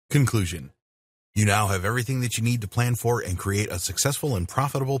Conclusion. You now have everything that you need to plan for and create a successful and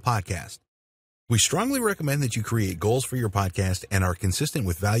profitable podcast. We strongly recommend that you create goals for your podcast and are consistent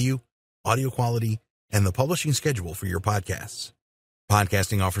with value, audio quality, and the publishing schedule for your podcasts.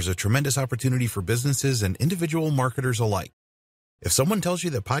 Podcasting offers a tremendous opportunity for businesses and individual marketers alike. If someone tells you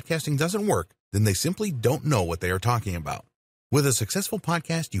that podcasting doesn't work, then they simply don't know what they are talking about. With a successful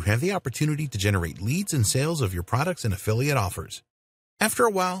podcast, you have the opportunity to generate leads and sales of your products and affiliate offers. After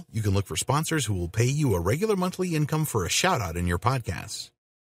a while, you can look for sponsors who will pay you a regular monthly income for a shout-out in your podcasts.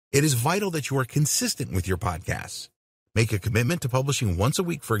 It is vital that you are consistent with your podcasts. Make a commitment to publishing once a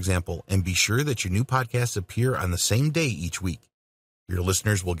week, for example, and be sure that your new podcasts appear on the same day each week. Your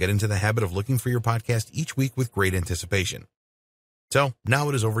listeners will get into the habit of looking for your podcast each week with great anticipation. So, now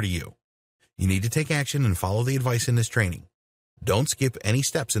it is over to you. You need to take action and follow the advice in this training. Don't skip any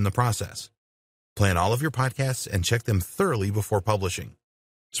steps in the process. Plan all of your podcasts and check them thoroughly before publishing.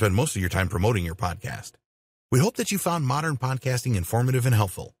 Spend most of your time promoting your podcast. We hope that you found modern podcasting informative and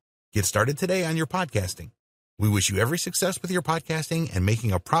helpful. Get started today on your podcasting. We wish you every success with your podcasting and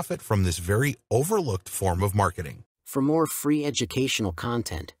making a profit from this very overlooked form of marketing. For more free educational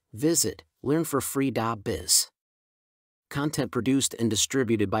content, visit learnforfree.biz. Content produced and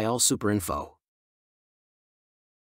distributed by AllSuperInfo.